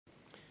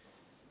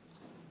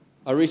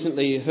I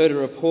recently heard a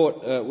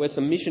report where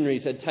some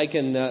missionaries had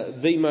taken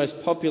the most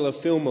popular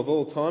film of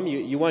all time.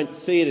 You won't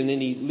see it in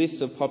any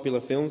list of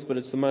popular films, but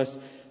it's the most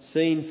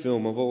seen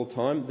film of all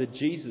time, the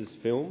Jesus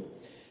film,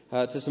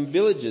 to some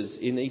villages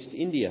in East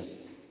India.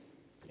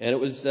 And it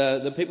was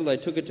the people they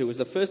took it to, it was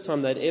the first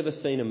time they'd ever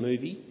seen a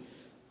movie,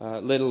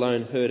 let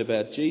alone heard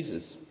about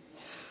Jesus.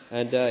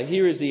 And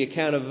here is the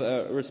account of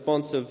a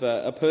response of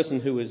a person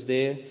who was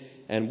there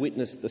and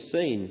witnessed the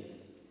scene.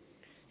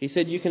 He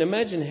said, "You can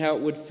imagine how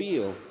it would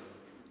feel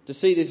to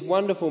see this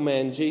wonderful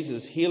man,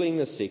 Jesus, healing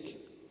the sick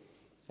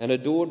and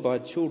adored by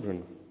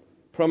children,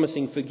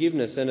 promising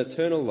forgiveness and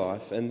eternal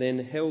life, and then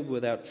held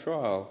without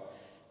trial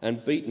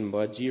and beaten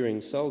by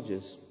jeering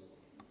soldiers.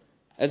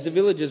 As the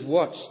villagers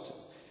watched,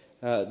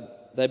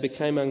 they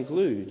became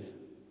unglued.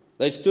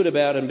 They stood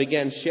about and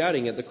began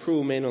shouting at the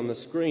cruel men on the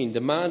screen,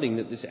 demanding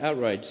that this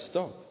outrage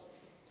stop.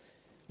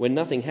 When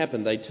nothing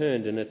happened, they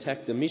turned and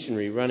attacked the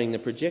missionary running the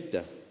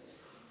projector.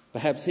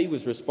 Perhaps he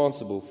was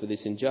responsible for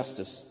this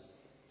injustice.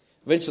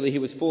 Eventually he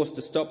was forced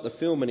to stop the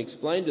film and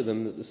explain to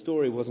them that the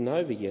story wasn't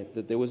over yet,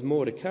 that there was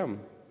more to come.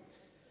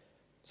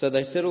 So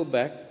they settled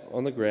back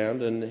on the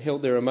ground and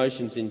held their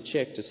emotions in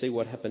check to see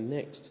what happened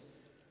next.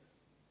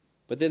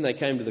 But then they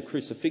came to the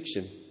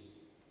crucifixion.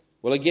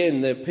 Well,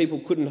 again, the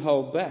people couldn't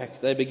hold back.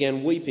 They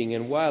began weeping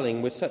and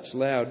wailing with such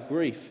loud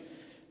grief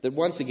that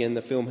once again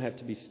the film had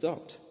to be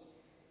stopped.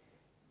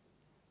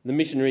 The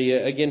missionary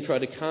again tried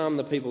to calm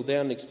the people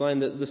down and explain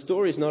that the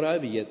story is not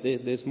over yet,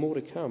 there's more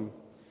to come.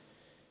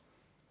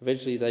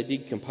 Eventually they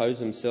did compose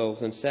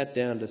themselves and sat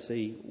down to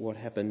see what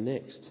happened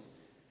next.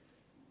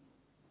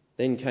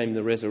 Then came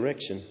the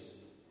resurrection.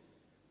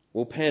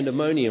 Well,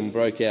 pandemonium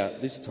broke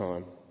out this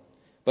time,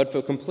 but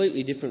for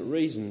completely different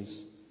reasons.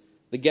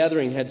 The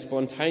gathering had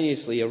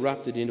spontaneously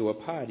erupted into a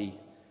party.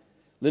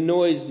 The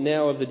noise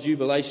now of the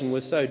jubilation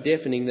was so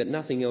deafening that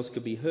nothing else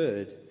could be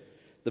heard.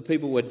 The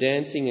people were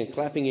dancing and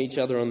clapping each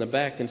other on the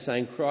back and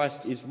saying,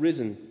 "Christ is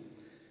risen."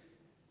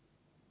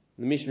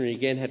 The missionary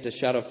again had to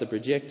shut off the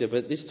projector,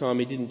 but this time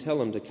he didn't tell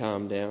them to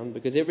calm down,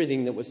 because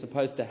everything that was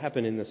supposed to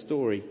happen in the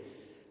story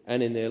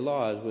and in their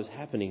lives was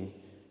happening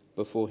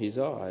before his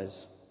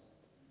eyes.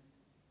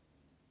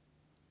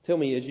 Tell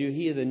me, as you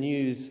hear the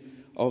news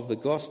of the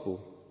gospel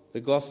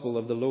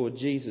of the Lord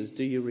Jesus,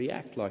 do you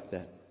react like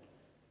that?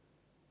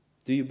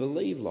 Do you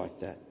believe like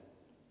that?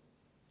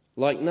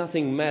 Like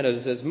nothing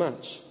matters as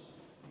much?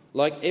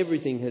 Like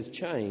everything has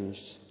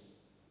changed?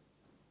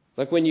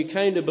 Like when you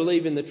came to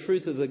believe in the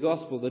truth of the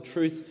gospel, the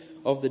truth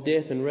of the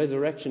death and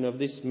resurrection of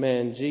this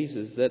man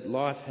Jesus, that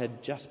life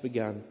had just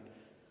begun,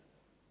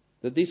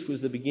 that this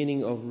was the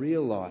beginning of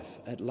real life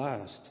at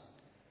last.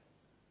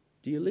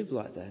 Do you live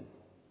like that?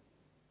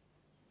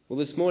 Well,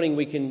 this morning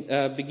we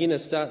can begin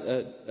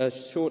a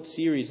short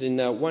series in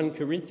 1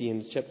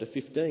 Corinthians chapter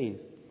 15,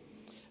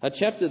 a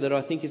chapter that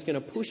I think is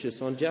going to push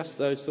us on just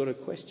those sort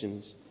of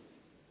questions.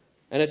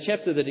 And a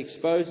chapter that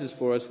exposes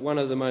for us one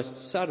of the most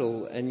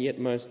subtle and yet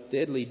most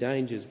deadly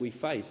dangers we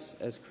face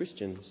as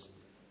Christians.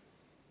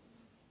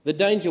 The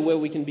danger where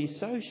we can be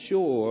so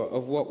sure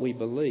of what we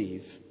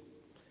believe,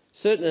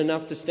 certain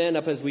enough to stand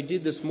up as we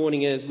did this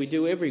morning, as we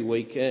do every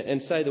week, and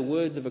say the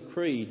words of a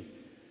creed,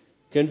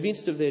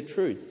 convinced of their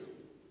truth,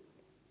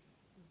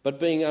 but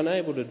being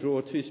unable to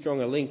draw too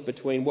strong a link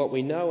between what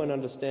we know and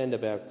understand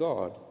about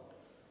God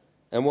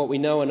and what we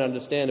know and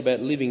understand about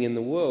living in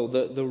the world,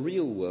 the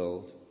real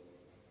world.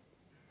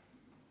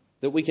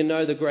 That we can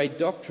know the great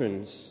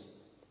doctrines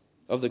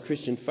of the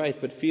Christian faith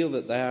but feel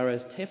that they are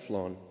as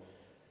Teflon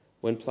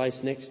when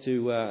placed next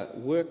to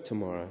work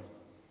tomorrow,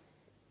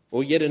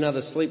 or yet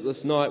another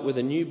sleepless night with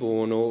a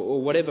newborn,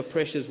 or whatever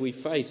pressures we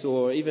face,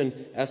 or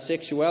even our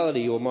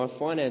sexuality or my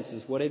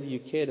finances, whatever you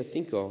care to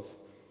think of.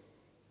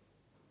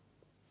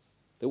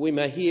 That we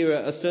may hear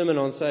a sermon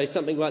on, say,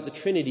 something like the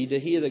Trinity, to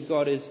hear that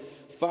God is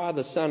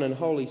Father, Son and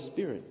Holy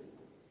Spirit,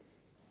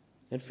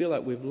 and feel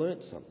like we've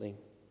learnt something.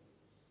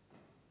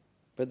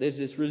 But there's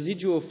this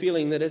residual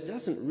feeling that it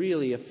doesn't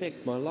really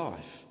affect my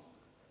life,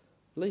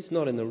 at least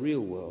not in the real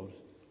world.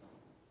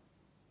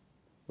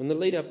 In the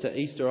lead up to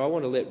Easter, I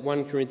want to let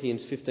 1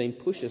 Corinthians 15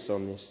 push us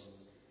on this,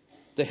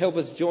 to help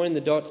us join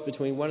the dots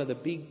between one of the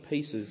big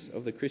pieces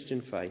of the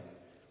Christian faith,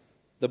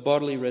 the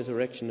bodily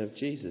resurrection of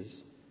Jesus,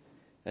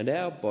 and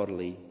our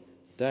bodily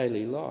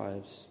daily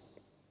lives.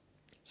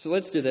 So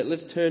let's do that.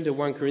 Let's turn to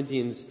 1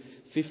 Corinthians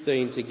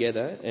 15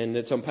 together, and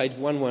it's on page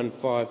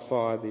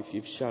 1155 if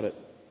you've shut it.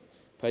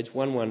 Page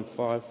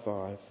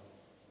 1155.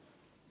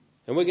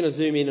 And we're going to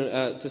zoom in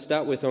to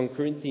start with on 1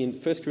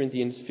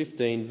 Corinthians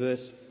 15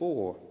 verse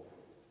 4.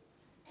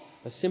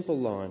 A simple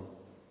line.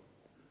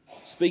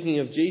 Speaking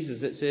of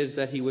Jesus, it says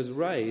that he was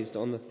raised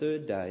on the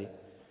third day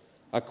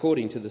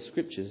according to the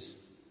Scriptures.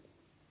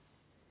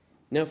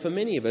 Now for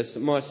many of us,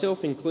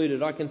 myself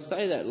included, I can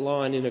say that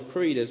line in a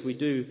creed as we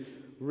do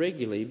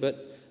regularly, but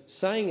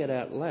saying it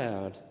out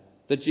loud,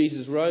 that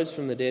Jesus rose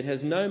from the dead,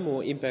 has no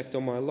more impact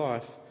on my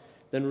life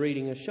than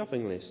reading a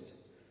shopping list.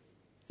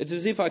 It's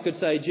as if I could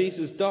say,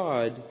 Jesus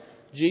died,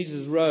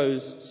 Jesus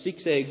rose,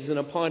 6 eggs and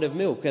a pint of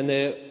milk, and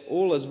they're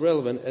all as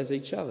relevant as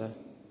each other.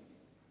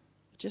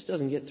 just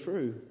doesn't get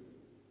through.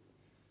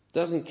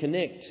 Doesn't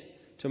connect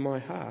to my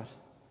heart.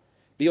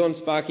 Beyond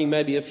sparking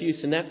maybe a few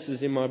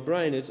synapses in my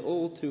brain, it's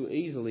all too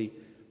easily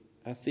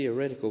a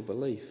theoretical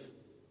belief.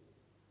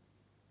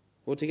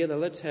 Well, together,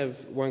 let's have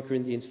 1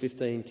 Corinthians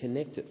 15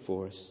 connect it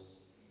for us.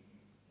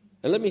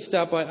 And let me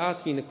start by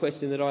asking the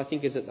question that I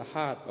think is at the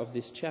heart of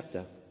this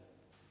chapter.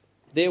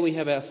 There we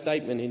have our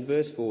statement in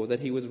verse 4 that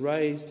he was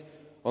raised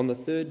on the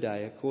third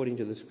day according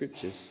to the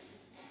Scriptures.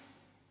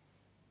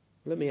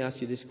 Let me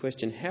ask you this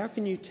question. How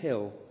can you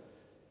tell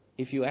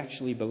if you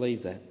actually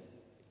believe that?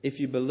 If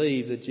you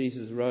believe that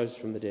Jesus rose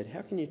from the dead,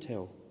 how can you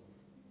tell?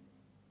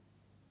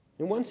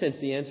 In one sense,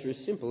 the answer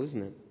is simple,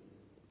 isn't it?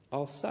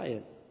 I'll say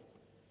it.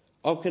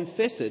 I'll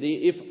confess it.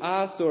 If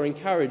asked or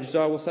encouraged,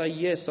 I will say,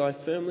 yes, I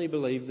firmly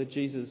believe that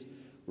Jesus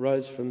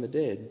rose from the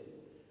dead.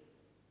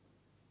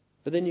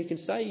 But then you can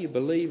say you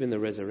believe in the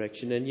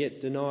resurrection and yet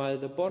deny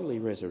the bodily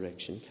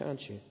resurrection,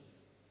 can't you?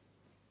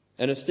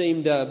 An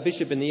esteemed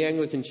bishop in the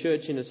Anglican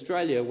Church in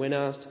Australia, when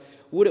asked,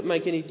 would it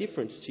make any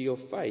difference to your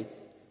faith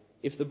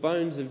if the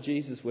bones of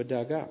Jesus were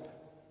dug up?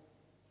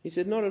 He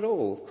said, not at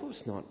all, of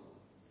course not.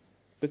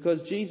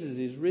 Because Jesus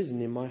is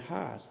risen in my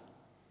heart.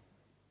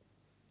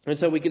 And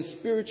so we can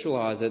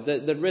spiritualise it,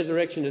 that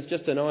resurrection is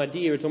just an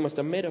idea, it's almost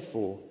a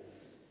metaphor.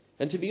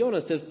 And to be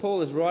honest, as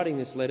Paul is writing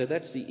this letter,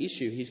 that's the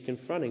issue he's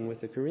confronting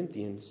with the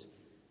Corinthians.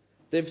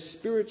 They've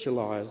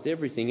spiritualised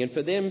everything, and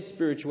for them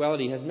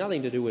spirituality has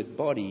nothing to do with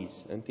bodies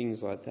and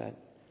things like that.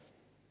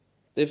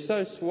 They've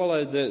so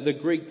swallowed the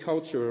Greek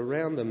culture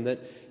around them that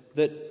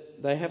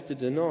they have to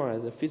deny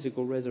the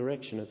physical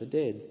resurrection of the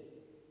dead.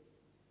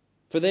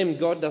 For them,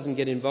 God doesn't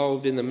get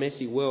involved in the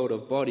messy world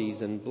of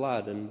bodies and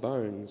blood and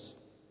bones.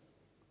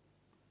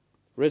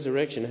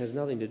 Resurrection has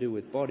nothing to do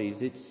with bodies.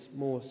 It's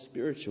more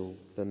spiritual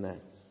than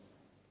that.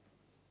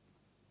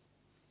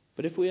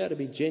 But if we are to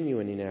be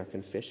genuine in our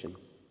confession,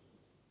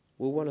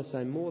 we'll want to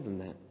say more than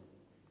that.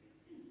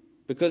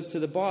 Because to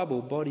the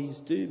Bible, bodies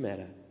do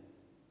matter.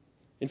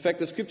 In fact,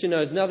 the Scripture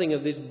knows nothing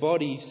of this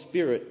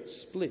body-spirit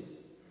split.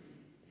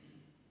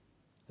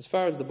 As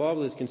far as the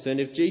Bible is concerned,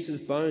 if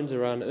Jesus' bones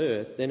are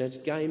unearthed, then it's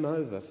game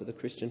over for the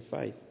Christian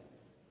faith.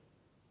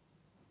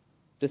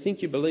 To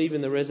think you believe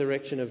in the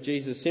resurrection of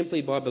Jesus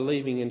simply by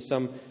believing in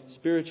some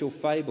spiritual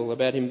fable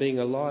about him being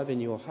alive in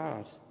your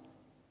heart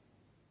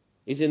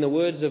is, in the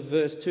words of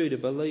verse 2, to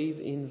believe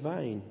in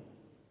vain.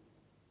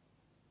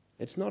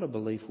 It's not a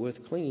belief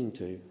worth clinging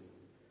to.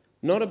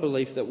 Not a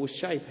belief that will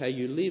shape how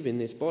you live in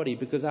this body,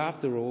 because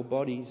after all,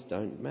 bodies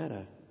don't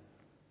matter.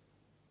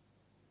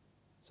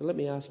 So let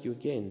me ask you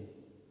again.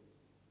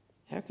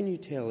 How can you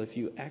tell if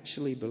you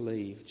actually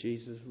believe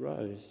Jesus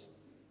rose?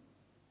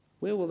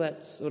 Where will that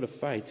sort of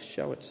faith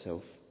show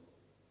itself?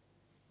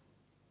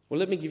 Well,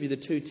 let me give you the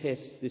two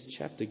tests this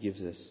chapter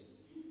gives us.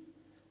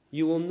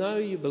 You will know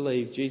you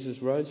believe Jesus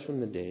rose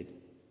from the dead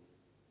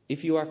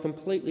if you are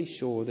completely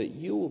sure that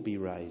you will be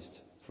raised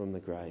from the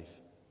grave.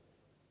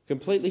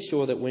 Completely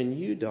sure that when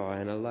you die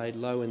and are laid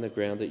low in the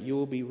ground, that you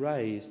will be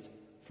raised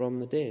from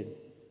the dead.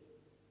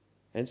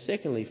 And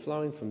secondly,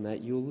 flowing from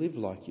that, you'll live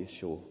like you're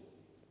sure.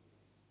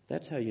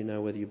 That's how you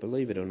know whether you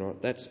believe it or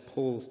not. That's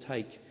Paul's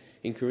take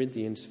in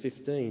Corinthians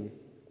 15.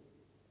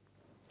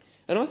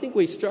 And I think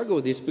we struggle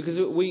with this because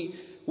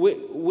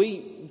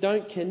we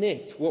don't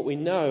connect what we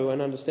know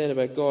and understand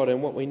about God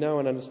and what we know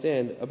and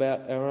understand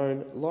about our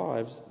own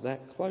lives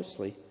that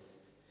closely.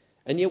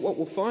 And yet what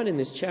we'll find in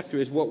this chapter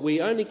is what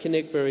we only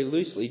connect very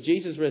loosely,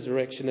 Jesus'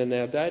 resurrection and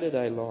our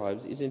day-to-day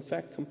lives, is in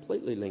fact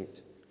completely linked.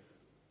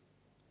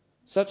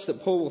 Such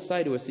that Paul will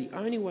say to us, the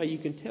only way you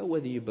can tell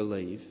whether you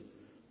believe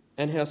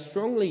and how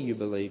strongly you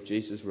believe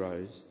Jesus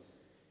rose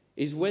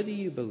is whether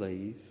you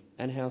believe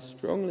and how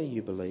strongly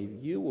you believe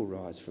you will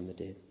rise from the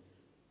dead.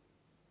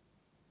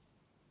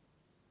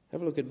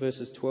 Have a look at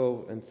verses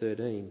 12 and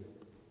 13.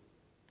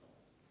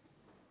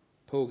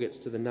 Paul gets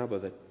to the nub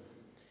of it.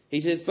 He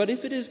says, but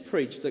if it is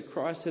preached that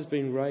Christ has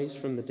been raised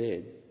from the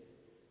dead,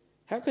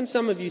 how can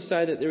some of you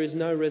say that there is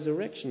no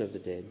resurrection of the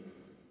dead?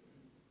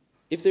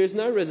 If there is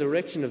no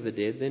resurrection of the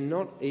dead, then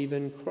not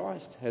even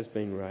Christ has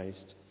been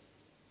raised.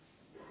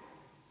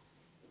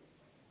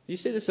 You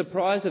see the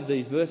surprise of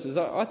these verses?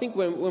 I think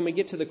when we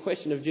get to the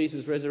question of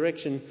Jesus'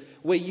 resurrection,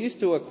 we're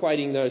used to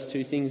equating those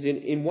two things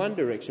in one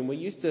direction. We're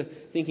used to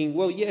thinking,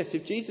 well, yes,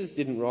 if Jesus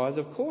didn't rise,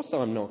 of course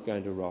I'm not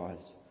going to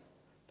rise.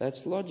 That's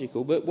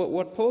logical. But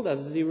what Paul does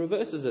is he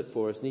reverses it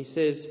for us and he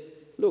says,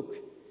 look,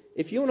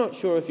 if you're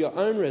not sure of your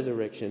own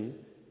resurrection,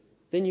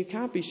 then you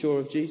can't be sure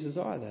of Jesus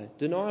either.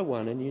 Deny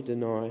one and you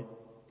deny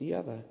the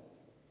other.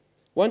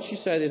 Once you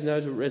say there's no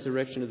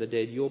resurrection of the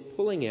dead, you're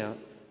pulling out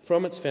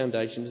from its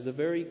foundations the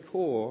very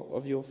core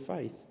of your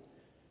faith.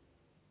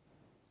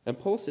 And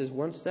Paul says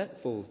once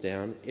that falls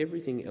down,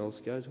 everything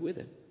else goes with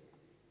it.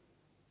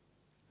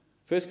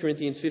 1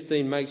 Corinthians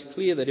 15 makes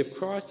clear that if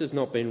Christ has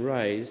not been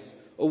raised,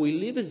 or we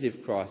live as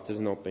if Christ has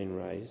not been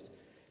raised,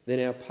 then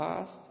our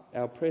past,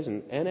 our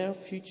present and our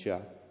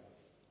future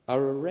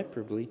are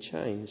irreparably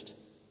changed.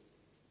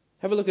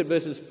 Have a look at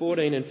verses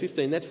 14 and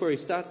 15. That's where he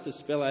starts to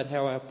spell out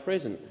how our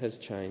present has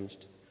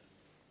changed.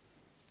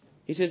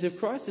 He says, if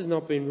Christ has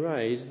not been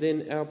raised,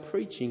 then our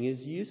preaching is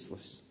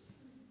useless.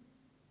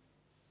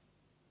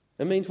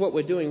 It means what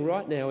we're doing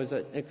right now is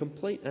a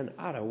complete and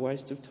utter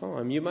waste of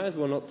time. You may as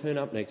well not turn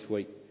up next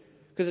week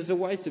because it's a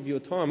waste of your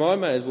time. I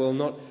may as well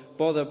not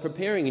bother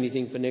preparing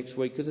anything for next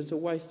week because it's a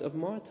waste of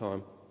my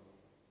time.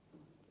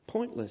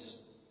 Pointless.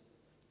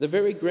 The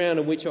very ground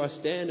on which I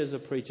stand as a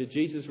preacher,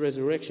 Jesus'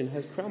 resurrection,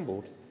 has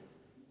crumbled.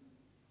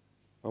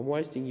 I'm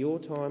wasting your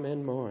time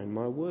and mine.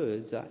 My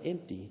words are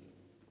empty.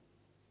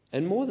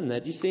 And more than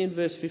that, you see in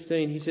verse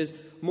 15, he says,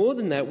 more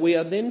than that, we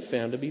are then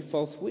found to be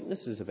false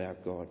witnesses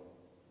about God.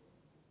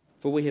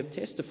 For we have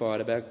testified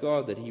about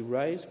God that he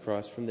raised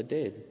Christ from the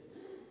dead.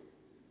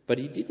 But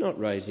he did not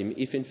raise him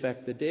if in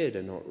fact the dead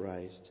are not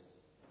raised.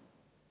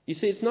 You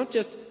see, it's not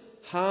just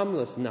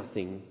harmless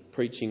nothing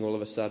preaching all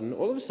of a sudden.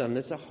 All of a sudden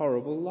it's a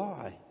horrible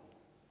lie.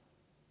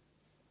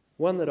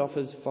 One that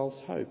offers false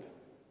hope.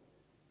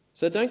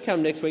 So don't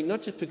come next week,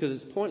 not just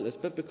because it's pointless,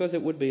 but because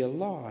it would be a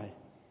lie.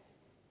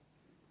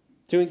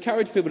 To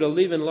encourage people to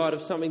live in light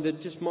of something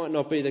that just might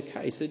not be the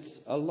case. It's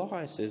a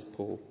lie, says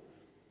Paul.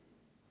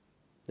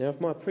 Now,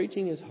 if my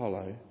preaching is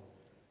hollow,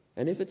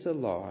 and if it's a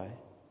lie,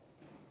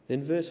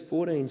 then verse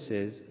 14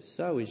 says,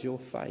 so is your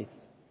faith.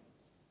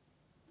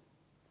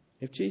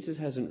 If Jesus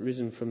hasn't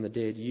risen from the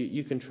dead,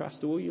 you can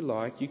trust all you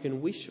like, you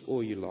can wish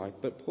all you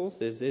like, but Paul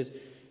says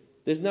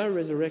there's no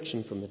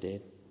resurrection from the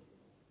dead.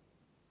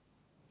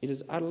 It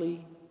is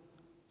utterly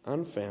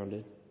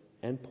unfounded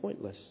and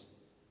pointless.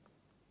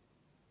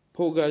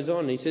 Paul goes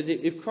on, he says,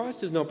 if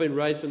Christ has not been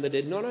raised from the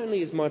dead, not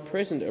only is my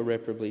present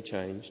irreparably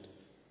changed,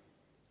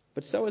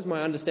 but so is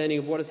my understanding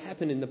of what has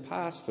happened in the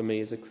past for me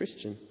as a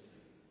Christian.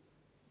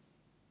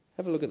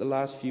 Have a look at the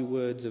last few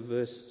words of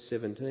verse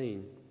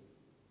 17.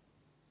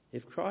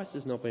 If Christ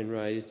has not been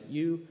raised,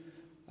 you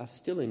are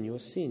still in your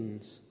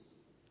sins.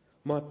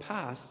 My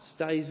past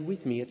stays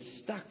with me.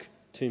 It's stuck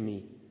to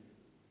me.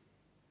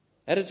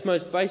 At its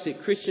most basic,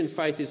 Christian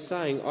faith is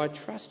saying, I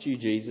trust you,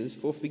 Jesus,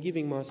 for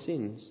forgiving my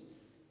sins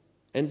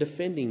and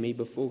defending me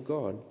before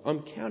God.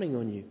 I'm counting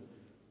on you.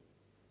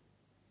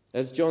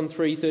 As John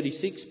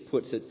 3:36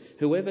 puts it,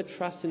 whoever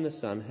trusts in the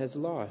Son has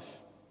life.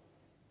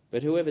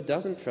 But whoever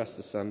doesn't trust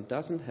the Son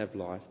doesn't have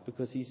life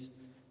because he's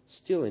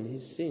still in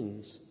his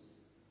sins.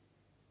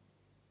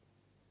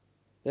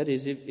 That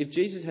is, if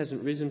Jesus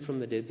hasn't risen from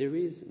the dead, there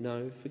is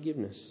no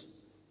forgiveness.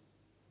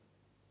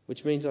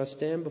 Which means I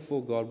stand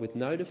before God with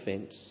no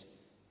defence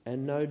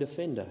and no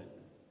defender.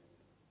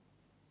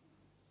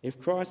 If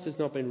Christ has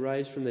not been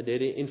raised from the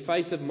dead, in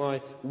face of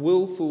my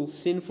willful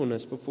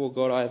sinfulness before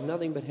God, I have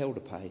nothing but hell to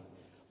pay.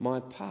 My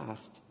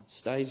past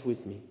stays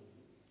with me.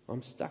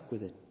 I'm stuck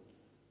with it.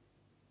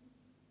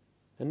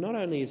 And not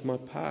only is my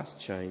past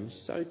changed,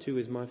 so too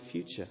is my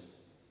future.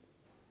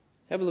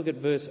 Have a look at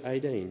verse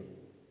 18.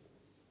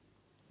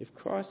 If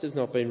Christ has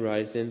not been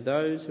raised, then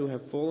those who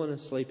have fallen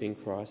asleep in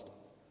Christ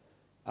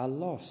are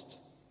lost.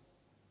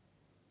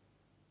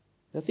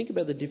 Now think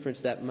about the difference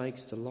that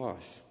makes to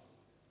life.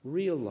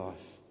 Real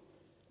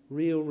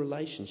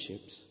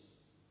relationships.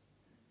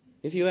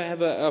 If you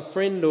have a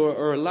friend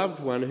or a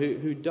loved one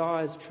who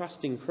dies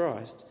trusting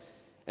Christ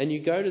and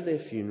you go to their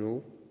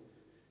funeral,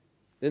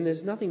 then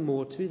there's nothing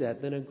more to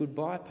that than a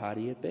goodbye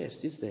party at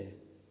best, is there?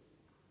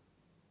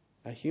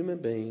 A human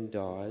being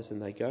dies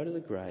and they go to the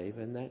grave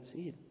and that's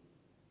it.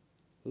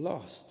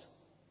 Lost.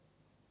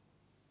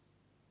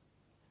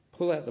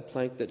 Pull out the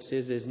plank that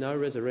says there's no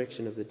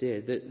resurrection of the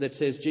dead, that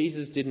says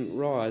Jesus didn't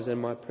rise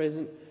and my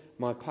present,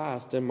 my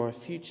past and my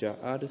future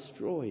are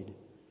destroyed.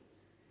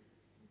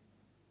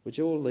 Which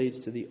all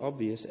leads to the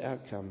obvious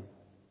outcome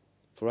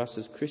for us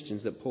as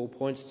Christians that Paul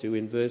points to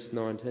in verse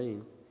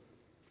 19.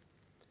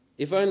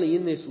 If only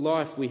in this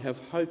life we have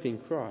hope in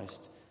Christ,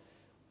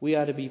 we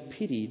are to be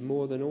pitied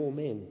more than all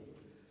men.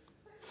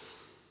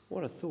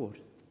 What a thought.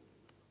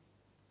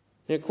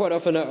 Now, quite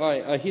often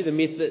I hear the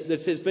myth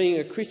that says being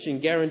a Christian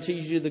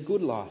guarantees you the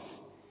good life.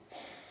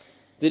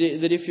 That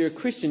if you're a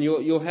Christian,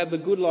 you'll have the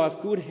good life,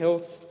 good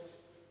health,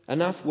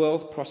 enough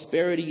wealth,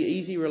 prosperity,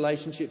 easy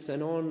relationships,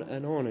 and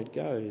on it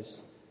goes.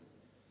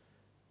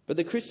 But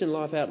the Christian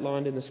life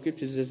outlined in the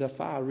Scriptures is a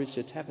far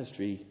richer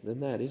tapestry than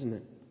that, isn't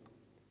it?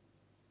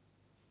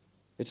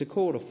 It's a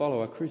call to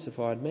follow a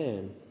crucified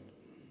man.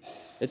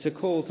 It's a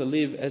call to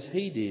live as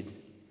he did.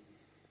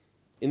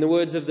 In the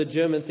words of the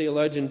German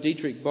theologian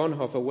Dietrich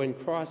Bonhoeffer, when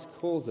Christ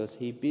calls us,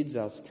 he bids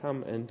us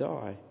come and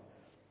die.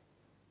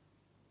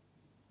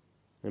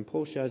 And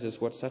Paul shows us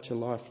what such a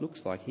life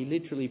looks like. He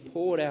literally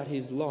poured out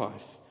his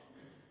life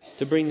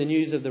to bring the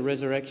news of the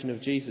resurrection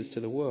of Jesus to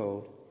the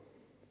world.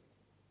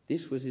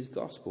 This was his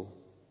gospel.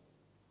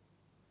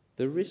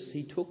 The risks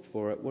he took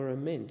for it were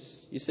immense.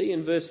 You see,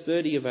 in verse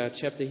 30 of our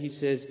chapter, he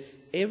says,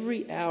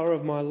 every hour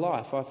of my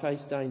life I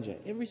face danger.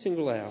 Every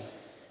single hour.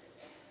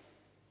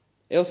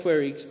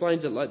 Elsewhere he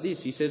explains it like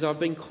this. He says, I've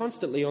been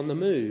constantly on the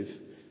move.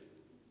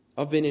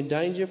 I've been in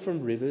danger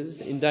from rivers,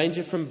 in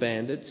danger from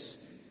bandits,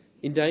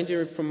 in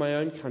danger from my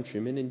own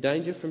countrymen, in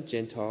danger from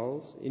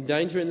Gentiles, in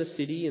danger in the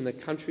city, in the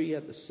country,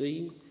 at the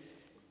sea,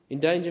 in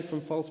danger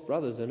from false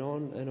brothers, and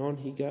on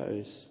he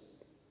goes.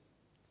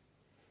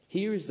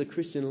 Here is the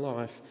Christian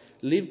life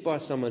lived by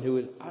someone who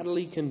is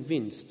utterly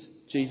convinced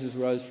Jesus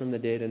rose from the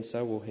dead, and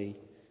so will he.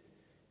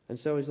 And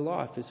so his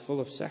life is full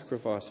of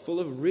sacrifice,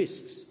 full of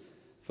risks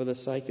for the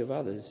sake of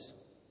others.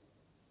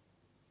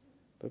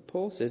 But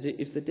Paul says,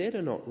 if the dead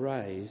are not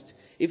raised,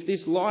 if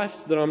this life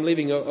that I'm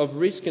living of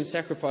risk and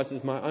sacrifice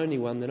is my only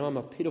one, then I'm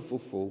a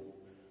pitiful fool.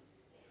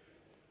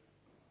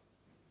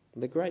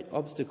 The great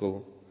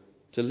obstacle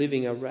to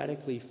living a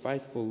radically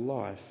faithful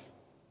life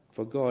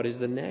for God is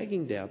the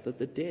nagging doubt that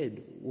the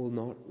dead will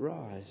not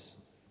rise.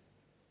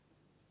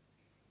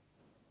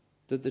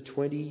 That the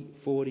 20,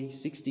 40,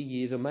 60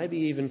 years, or maybe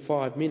even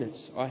 5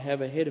 minutes I have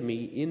ahead of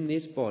me in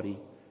this body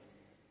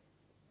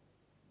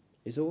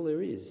is all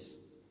there is.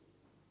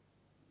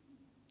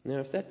 Now,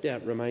 if that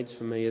doubt remains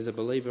for me as a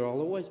believer,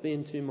 I'll always be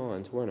in two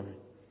minds, won't I?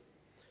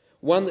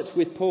 One that's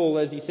with Paul,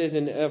 as he says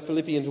in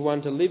Philippians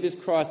 1, to live is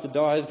Christ, to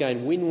die is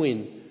gain,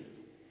 win-win.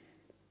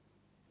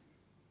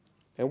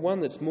 And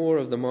one that's more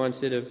of the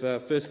mindset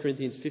of 1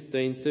 Corinthians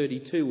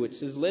 15:32, which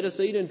says, let us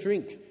eat and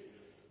drink,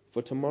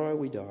 for tomorrow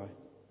we die.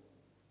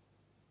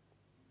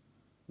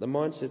 The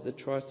mindset that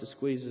tries to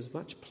squeeze as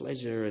much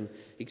pleasure and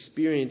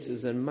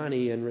experiences and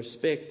money and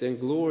respect and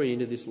glory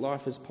into this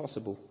life as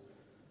possible.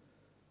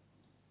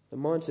 The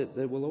mindset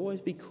that will always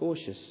be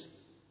cautious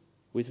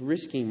with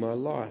risking my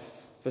life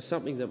for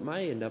something that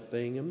may end up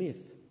being a myth.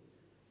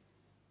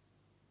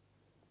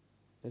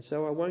 And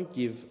so I won't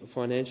give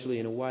financially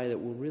in a way that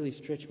will really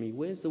stretch me.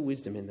 Where's the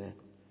wisdom in that?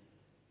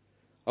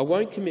 I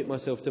won't commit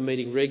myself to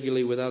meeting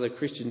regularly with other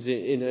Christians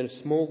in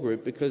a small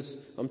group because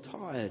I'm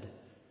tired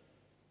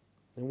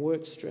and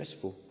work's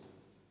stressful.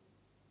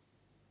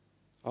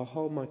 I'll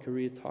hold my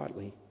career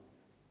tightly.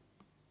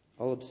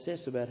 I'll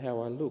obsess about how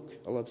I look.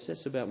 I'll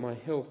obsess about my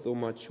health or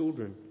my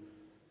children.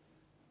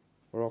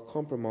 Or I'll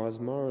compromise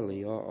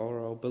morally,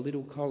 or I'll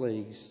belittle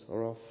colleagues,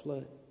 or I'll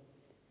flirt.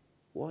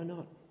 Why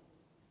not?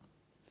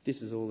 If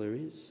this is all there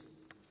is.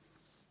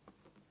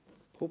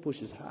 Paul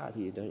pushes hard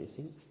here, don't you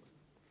think?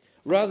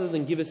 Rather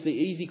than give us the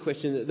easy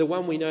question, the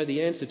one we know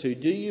the answer to,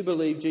 do you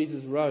believe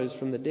Jesus rose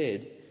from the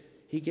dead?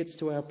 He gets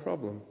to our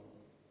problem.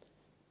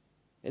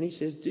 And he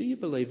says, do you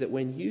believe that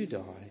when you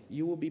die,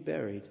 you will be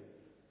buried?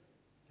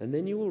 And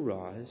then you will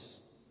rise,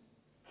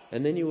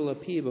 and then you will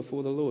appear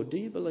before the Lord. Do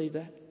you believe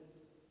that?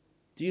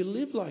 Do you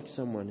live like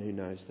someone who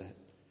knows that?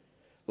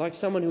 Like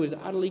someone who is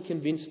utterly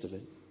convinced of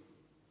it?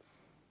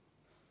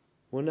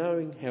 Well,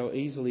 knowing how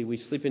easily we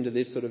slip into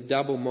this sort of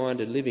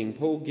double-minded living,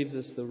 Paul gives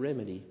us the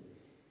remedy.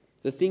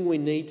 The thing we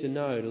need to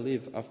know to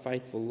live a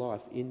faithful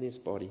life in this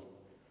body.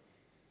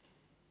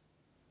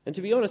 And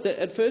to be honest,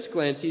 at first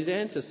glance, his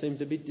answer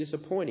seems a bit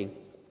disappointing.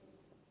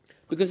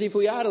 Because if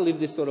we are to live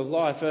this sort of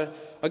life,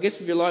 I guess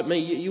if you're like me,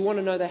 you want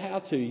to know the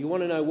how-to. You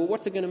want to know, well,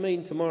 what's it going to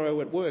mean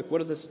tomorrow at work?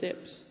 What are the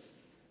steps?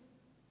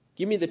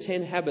 Give me the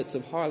 10 habits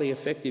of highly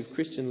effective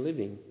Christian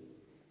living.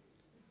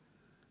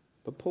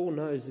 But Paul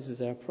knows this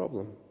is our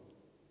problem.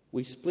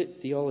 We split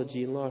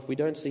theology and life. We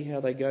don't see how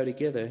they go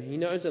together. He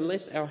knows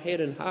unless our head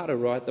and heart are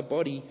right, the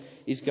body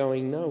is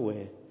going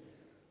nowhere.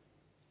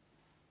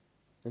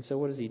 And so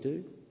what does he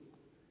do?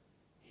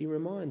 He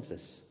reminds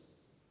us.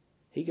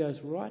 He goes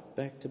right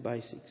back to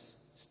basics.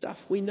 Stuff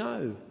we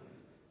know.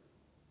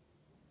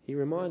 He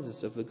reminds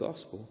us of the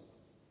gospel.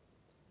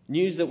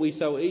 News that we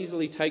so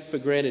easily take for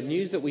granted.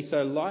 News that we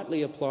so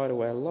lightly apply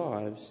to our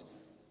lives.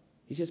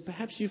 He says,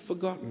 perhaps you've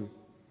forgotten.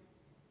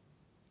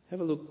 Have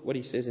a look what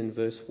he says in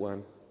verse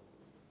 1.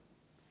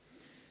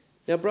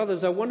 Now,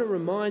 brothers, I want to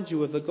remind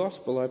you of the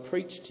gospel I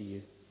preached to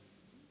you.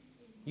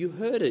 You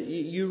heard it.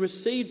 You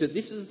received it.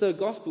 This is the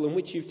gospel in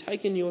which you've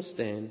taken your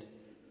stand.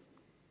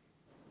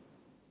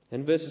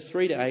 And verses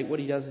 3 to 8,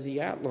 what he does is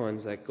he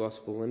outlines that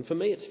gospel. And for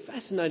me, it's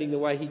fascinating the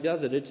way he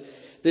does it.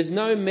 There's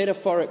no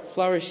metaphoric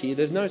flourish here.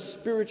 There's no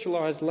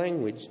spiritualised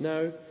language.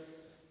 No,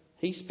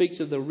 he speaks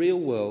of the real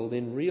world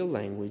in real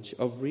language,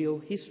 of real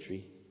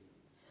history.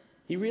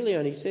 He really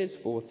only says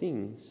 4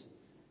 things.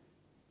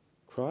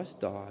 Christ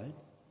died.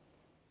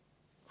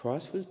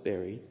 Christ was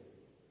buried.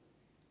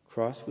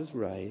 Christ was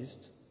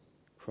raised.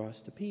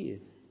 Christ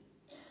appeared.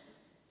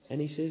 And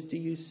he says, do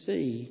you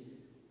see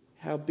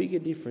how big a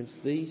difference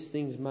these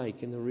things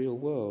make in the real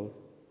world?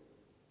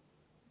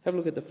 Have a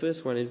look at the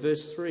first one. In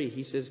verse 3,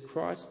 he says,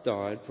 Christ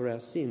died for our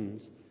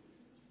sins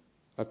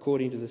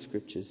according to the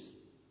Scriptures.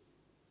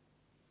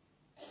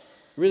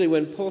 Really,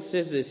 when Paul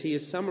says this, he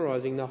is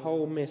summarising the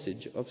whole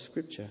message of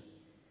Scripture.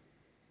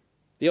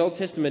 The Old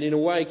Testament, in a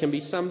way, can be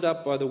summed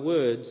up by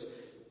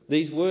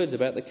these words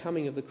about the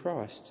coming of the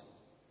Christ.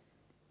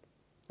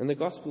 And the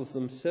Gospels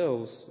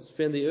themselves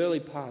spend the early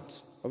parts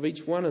of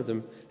each one of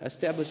them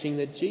establishing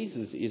that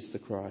Jesus is the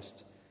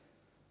Christ.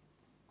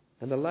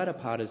 And the latter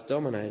part is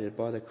dominated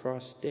by the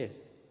Christ's death.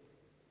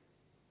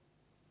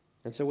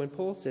 And so when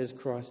Paul says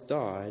Christ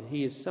died,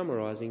 he is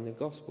summarising the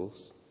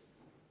Gospels.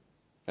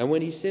 And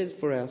when he says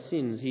for our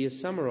sins, he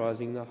is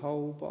summarising the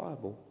whole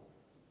Bible.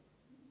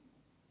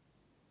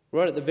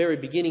 Right at the very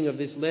beginning of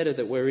this letter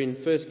that we're in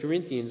 1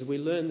 Corinthians, we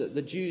learn that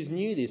the Jews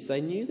knew this.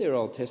 They knew their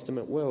Old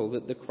Testament well,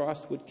 that the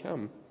Christ would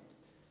come.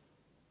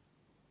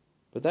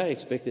 But they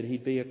expected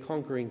he'd be a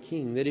conquering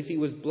king, that if he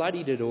was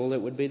bloodied at all,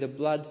 it would be the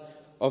blood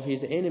of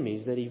his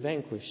enemies that he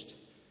vanquished.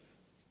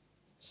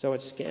 So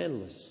it's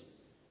scandalous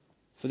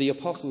for the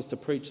apostles to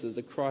preach that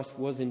the Christ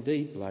was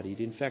indeed bloodied.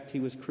 In fact, he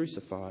was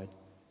crucified,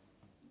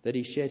 that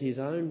he shed his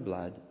own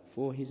blood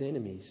for his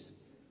enemies.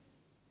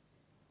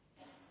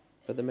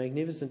 But the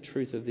magnificent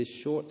truth of this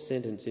short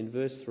sentence in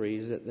verse 3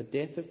 is that the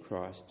death of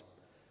Christ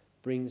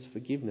brings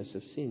forgiveness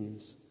of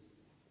sins.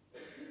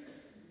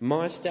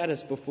 My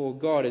status before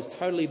God is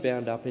totally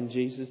bound up in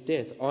Jesus'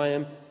 death. I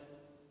am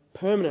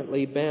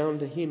permanently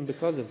bound to him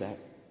because of that.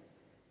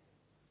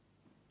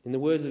 In the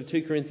words of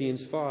 2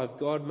 Corinthians 5,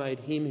 God made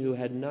him who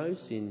had no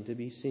sin to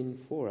be sin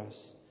for us.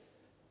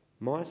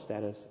 My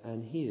status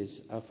and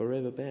his are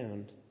forever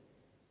bound.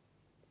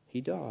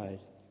 He died.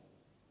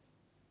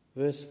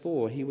 Verse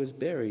 4, he was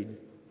buried.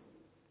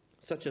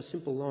 Such a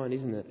simple line,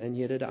 isn't it? And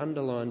yet it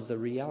underlines the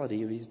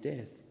reality of his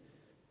death.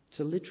 It's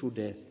a literal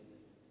death,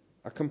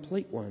 a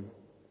complete one.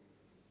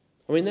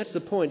 I mean, that's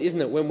the point, isn't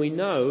it? When we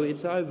know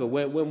it's over,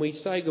 when we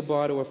say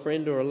goodbye to a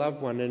friend or a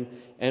loved one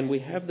and we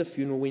have the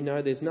funeral, we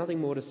know there's nothing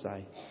more to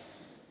say.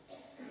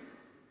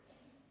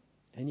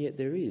 And yet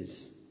there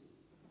is.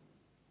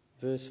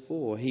 Verse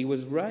 4, he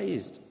was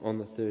raised on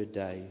the third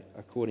day,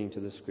 according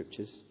to the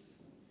Scriptures.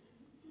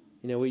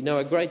 You know, we know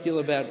a great deal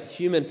about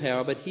human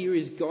power, but here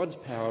is God's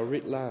power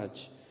writ large.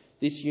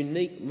 This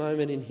unique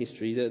moment in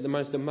history, the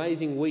most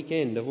amazing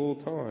weekend of all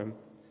time.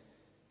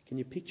 Can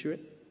you picture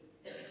it?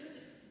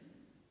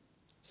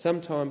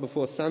 Sometime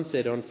before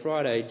sunset on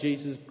Friday,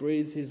 Jesus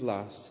breathes his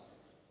last.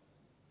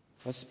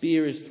 A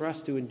spear is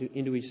thrust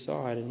into his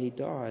side and he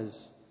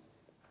dies.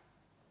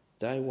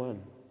 Day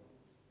one.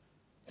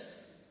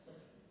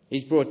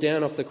 He's brought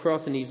down off the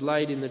cross and he's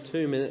laid in the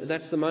tomb. And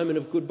that's the moment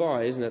of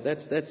goodbye, isn't it?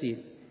 That's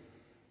it.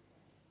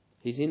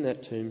 He's in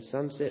that tomb,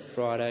 sunset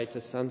Friday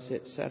to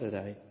sunset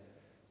Saturday.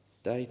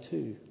 Day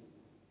two.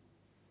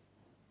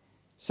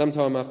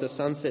 Sometime after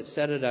sunset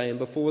Saturday and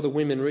before the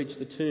women reach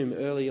the tomb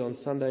early on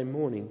Sunday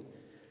morning,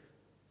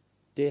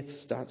 death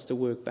starts to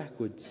work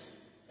backwards.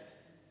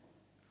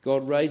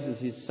 God raises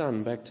his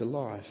son back to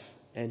life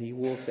and he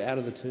walks out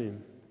of the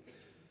tomb.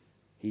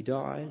 He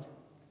died,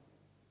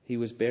 he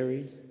was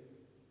buried,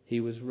 he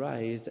was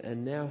raised,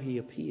 and now he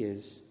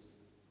appears.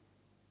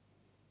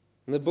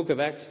 And the book of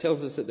Acts tells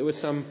us that there were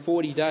some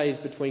 40 days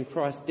between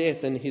Christ's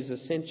death and his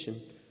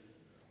ascension,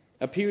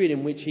 a period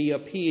in which he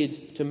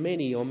appeared to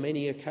many on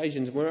many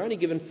occasions. We're only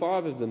given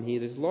 5 of them here,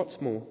 there's lots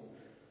more.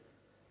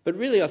 But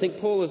really, I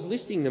think Paul is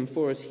listing them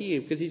for us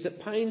here because he's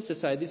at pains to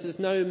say this is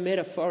no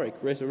metaphoric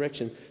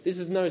resurrection. This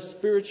is no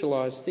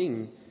spiritualised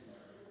thing.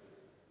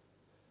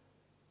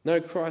 No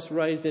Christ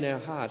raised in our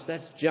hearts.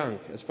 That's junk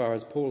as far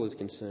as Paul is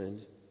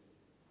concerned.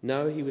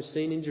 No, he was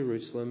seen in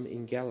Jerusalem,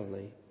 in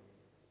Galilee.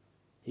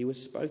 He was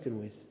spoken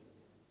with.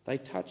 They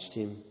touched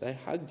him. They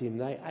hugged him.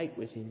 They ate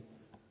with him.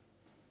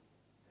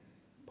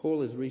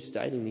 Paul is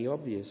restating the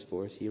obvious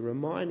for us here,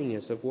 reminding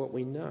us of what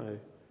we know.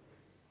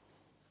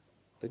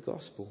 The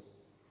gospel.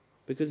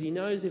 Because he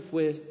knows if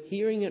we're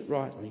hearing it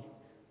rightly,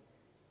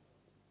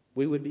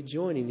 we would be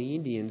joining the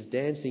Indians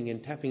dancing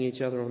and tapping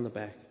each other on the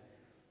back.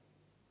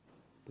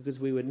 Because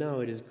we would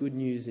know it is good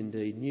news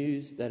indeed,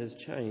 news that has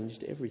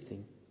changed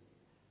everything.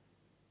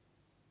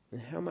 And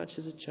how much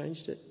has it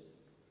changed it?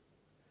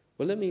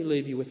 Well, let me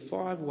leave you with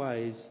 5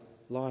 ways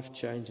life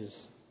changes.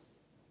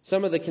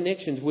 Some of the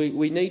connections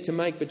we need to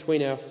make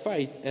between our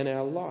faith and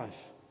our life,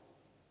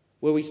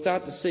 where we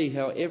start to see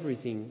how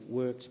everything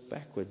works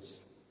backwards.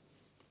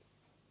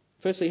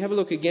 Firstly, have a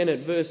look again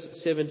at verse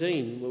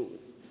 17.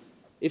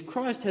 If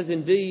Christ has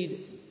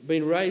indeed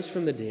been raised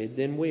from the dead,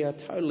 then we are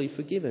totally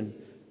forgiven.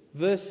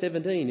 Verse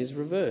 17 is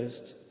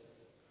reversed.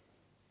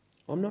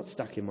 I'm not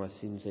stuck in my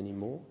sins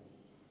anymore.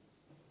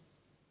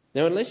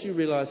 Now, unless you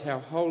realise how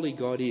holy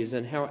God is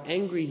and how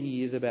angry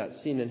he is about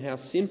sin and how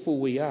sinful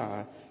we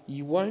are,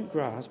 you won't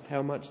grasp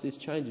how much this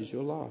changes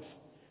your life.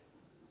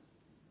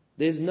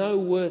 There's no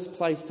worse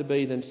place to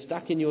be than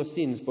stuck in your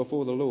sins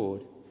before the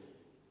Lord.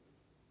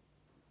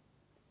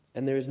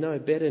 And there is no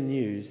better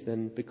news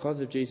than because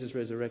of Jesus'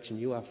 resurrection,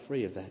 you are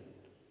free of that.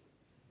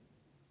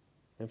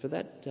 And for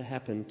that to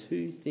happen,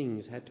 2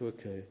 things had to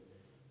occur.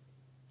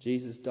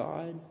 Jesus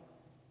died,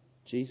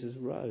 Jesus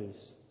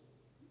rose.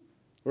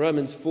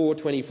 Romans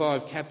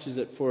 4:25 captures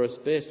it for us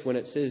best when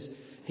it says,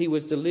 he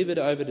was delivered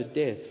over to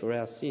death for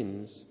our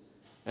sins,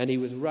 and he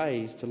was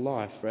raised to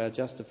life for our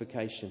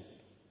justification.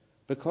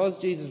 Because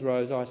Jesus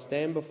rose, I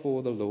stand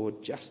before the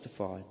Lord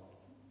justified,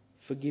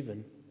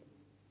 forgiven.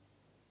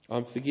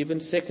 I'm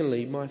forgiven.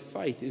 Secondly, my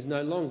faith is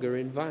no longer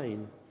in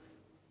vain.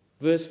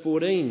 Verse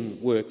 14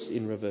 works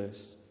in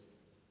reverse.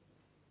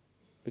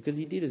 Because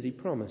he did as he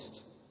promised.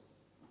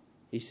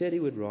 He said he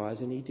would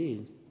rise and he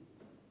did.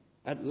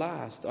 At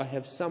last, I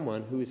have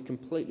someone who is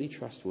completely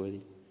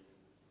trustworthy.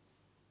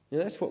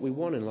 Now, that's what we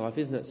want in life,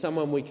 isn't it?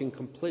 Someone we can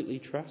completely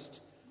trust.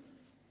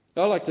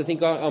 I like to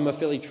think I'm a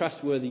fairly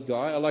trustworthy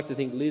guy. I like to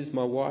think Liz,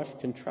 my wife,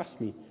 can trust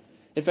me.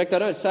 In fact, I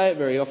don't say it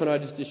very often. I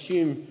just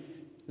assume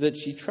that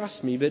she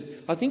trusts me. But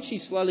I think she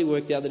slowly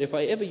worked out that if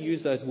I ever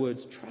use those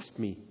words, trust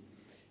me,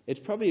 it's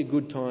probably a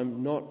good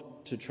time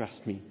not to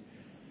trust me.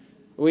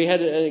 We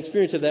had an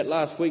experience of that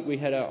last week. We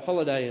had a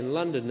holiday in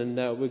London,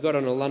 and we got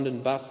on a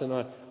London bus, and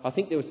I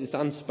think there was this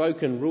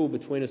unspoken rule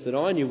between us that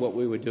I knew what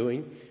we were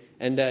doing,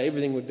 and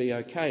everything would be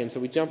okay. And so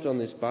we jumped on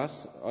this bus.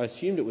 I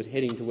assumed it was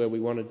heading to where we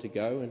wanted to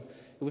go, and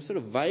it was sort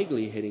of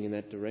vaguely heading in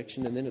that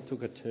direction, and then it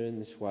took a turn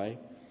this way.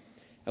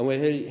 And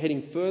we're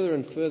heading further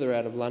and further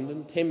out of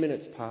London. 10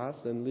 minutes pass,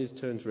 and Liz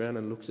turns around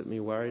and looks at me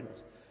worried.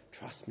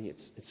 Trust me,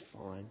 it's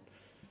fine.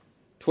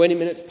 20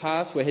 minutes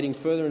pass, we're heading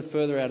further and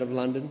further out of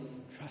London.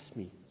 Trust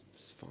me,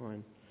 it's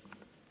fine.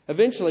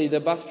 Eventually, the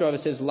bus driver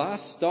says,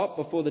 last stop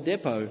before the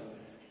depot.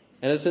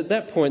 And it's at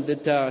that point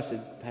that I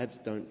said, perhaps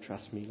don't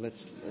trust me,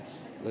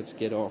 let's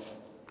get off.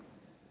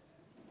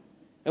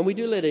 And we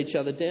do let each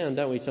other down,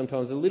 don't we?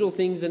 Sometimes the little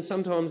things and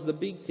sometimes the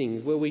big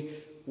things where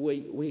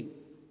we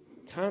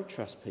can't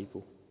trust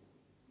people.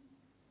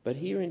 But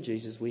here in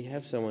Jesus, we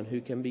have someone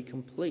who can be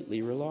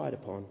completely relied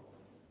upon.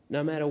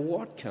 No matter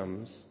what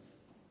comes,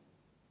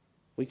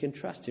 we can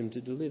trust him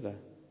to deliver.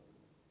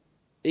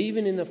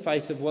 Even in the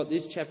face of what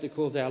this chapter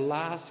calls our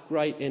last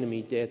great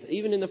enemy, death,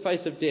 even in the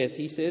face of death,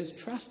 he says,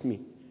 trust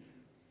me.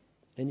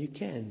 And you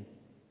can.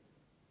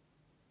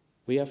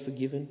 We are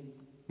forgiven.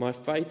 My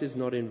faith is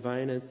not in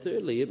vain. And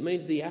thirdly, it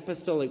means the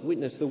apostolic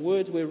witness. The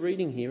words we're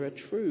reading here are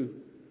true.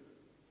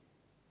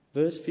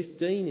 Verse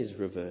 15 is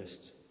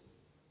reversed.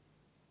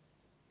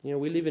 You know,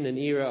 we live in an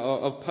era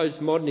of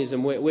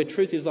postmodernism where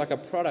truth is like a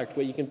product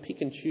where you can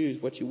pick and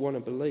choose what you want to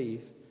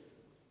believe.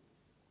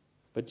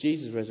 But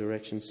Jesus'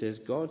 resurrection says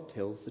God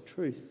tells the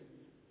truth.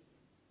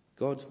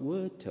 God's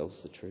word tells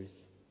the truth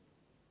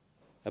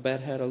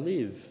about how to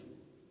live,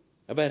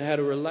 about how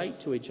to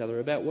relate to each other,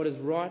 about what is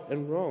right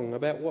and wrong,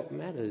 about what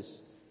matters,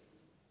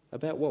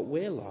 about what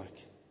we're like.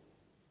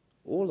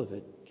 All of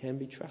it can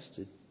be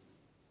trusted.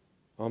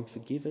 I'm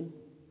forgiven.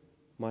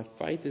 My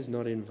faith is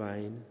not in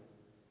vain.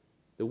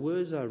 The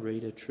words I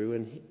read are true.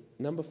 And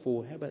number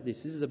 4, how about this?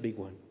 This is a big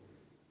one.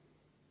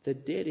 The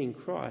dead in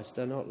Christ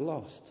are not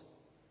lost.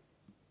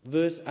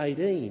 Verse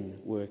 18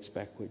 works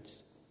backwards.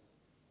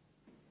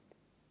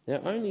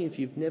 Now, only if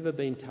you've never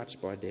been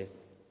touched by death,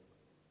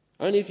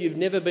 only if you've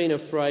never been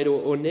afraid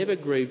or never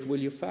grieved will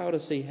you fail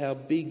to see how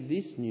big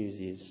this news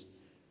is.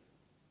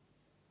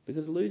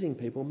 Because losing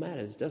people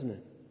matters, doesn't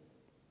it?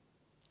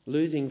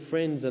 Losing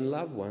friends and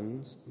loved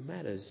ones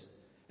matters.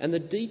 And the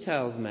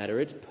details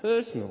matter. It's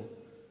personal.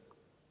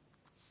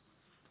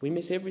 We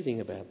miss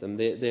everything about them.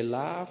 Their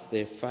laugh,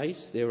 their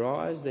face, their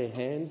eyes, their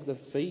hands, the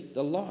feet,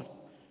 the lot.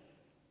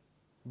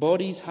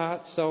 Bodies,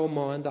 heart, soul,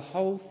 mind, the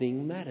whole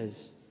thing matters.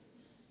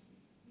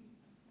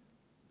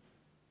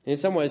 In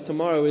some ways,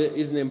 tomorrow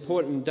is an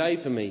important day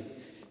for me.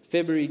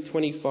 February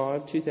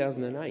 25,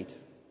 2008.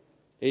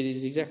 It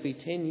is exactly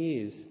 10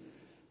 years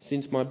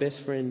since my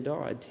best friend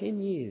died. 10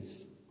 years.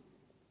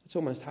 It's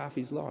almost half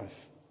his life.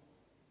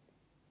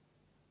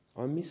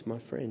 I miss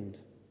my friend.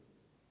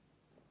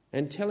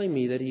 And telling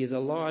me that he is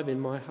alive in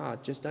my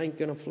heart just ain't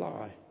going to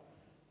fly.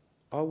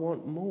 I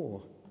want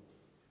more.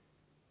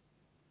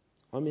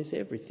 I miss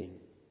everything.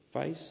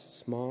 Face,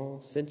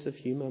 smile, sense of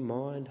humour,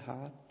 mind,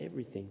 heart,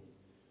 everything.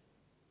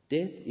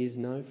 Death is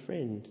no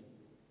friend.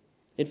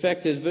 In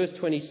fact, as verse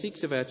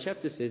 26 of our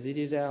chapter says, it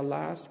is our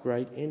last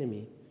great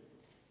enemy.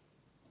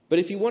 But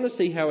if you want to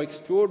see how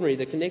extraordinary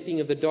the connecting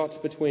of the dots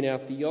between our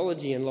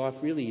theology and life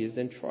really is,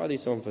 then try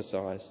this on for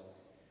size.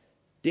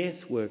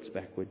 Death works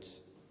backwards.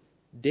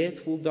 Death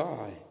will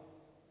die.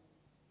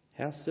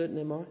 How certain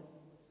am I?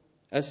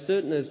 As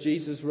certain as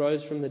Jesus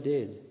rose from the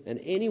dead, and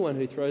anyone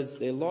who throws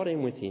their lot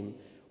in with him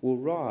will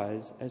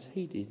rise as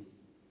he did.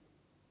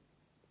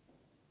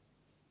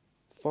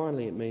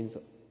 Finally, it means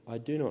I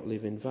do not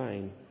live in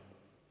vain.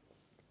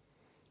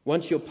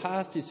 Once your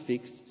past is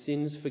fixed,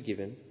 sin's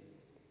forgiven,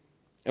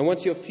 and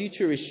once your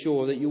future is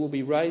sure that you will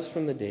be raised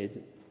from the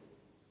dead,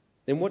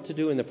 then what to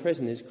do in the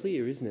present is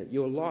clear, isn't it?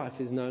 Your life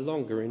is no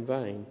longer in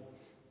vain.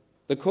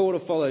 The call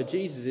to follow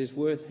Jesus is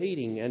worth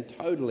heeding, and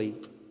totally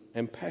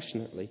and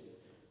passionately.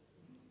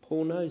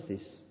 Paul knows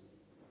this.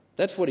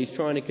 That's what he's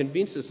trying to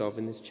convince us of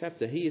in this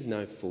chapter. He is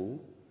no fool.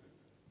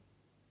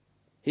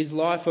 His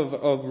life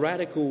of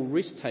radical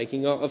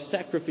risk-taking, of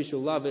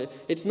sacrificial love,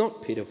 it's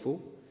not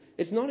pitiful.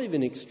 It's not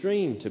even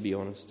extreme, to be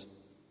honest.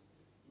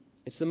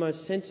 It's the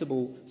most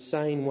sensible,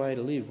 sane way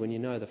to live when you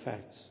know the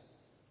facts.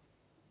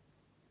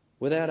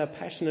 Without a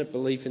passionate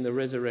belief in the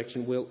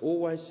resurrection, we'll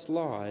always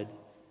slide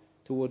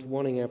towards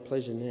wanting our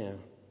pleasure now.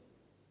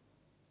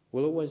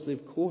 We'll always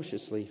live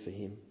cautiously for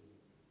him.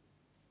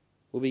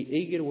 We'll be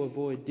eager to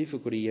avoid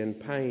difficulty and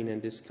pain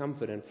and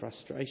discomfort and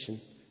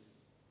frustration.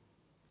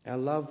 Our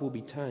love will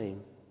be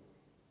tame.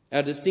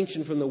 Our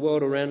distinction from the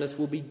world around us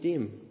will be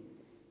dim.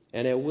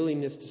 And our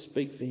willingness to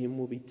speak for him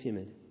will be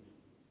timid.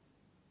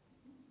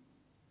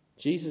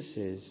 Jesus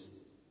says,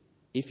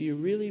 if you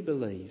really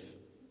believe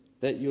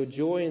that your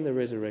joy in the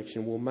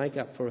resurrection will make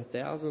up for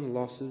 1,000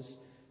 losses,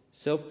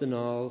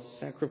 self-denials,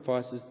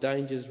 sacrifices,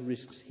 dangers,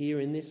 risks here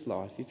in this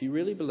life, if you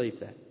really believe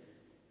that,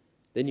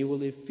 then you will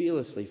live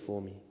fearlessly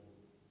for me,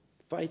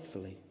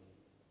 faithfully.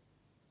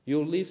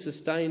 You'll live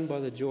sustained by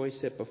the joy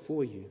set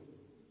before you.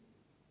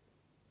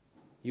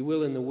 You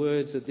will, in the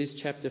words that this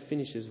chapter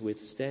finishes with,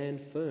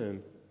 stand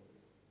firm,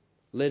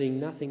 letting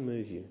nothing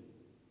move you.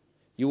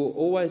 You will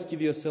always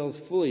give yourselves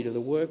fully to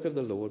the work of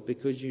the Lord,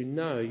 because you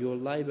know your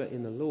labour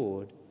in the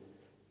Lord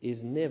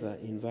is never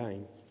in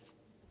vain.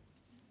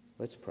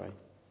 Let's pray.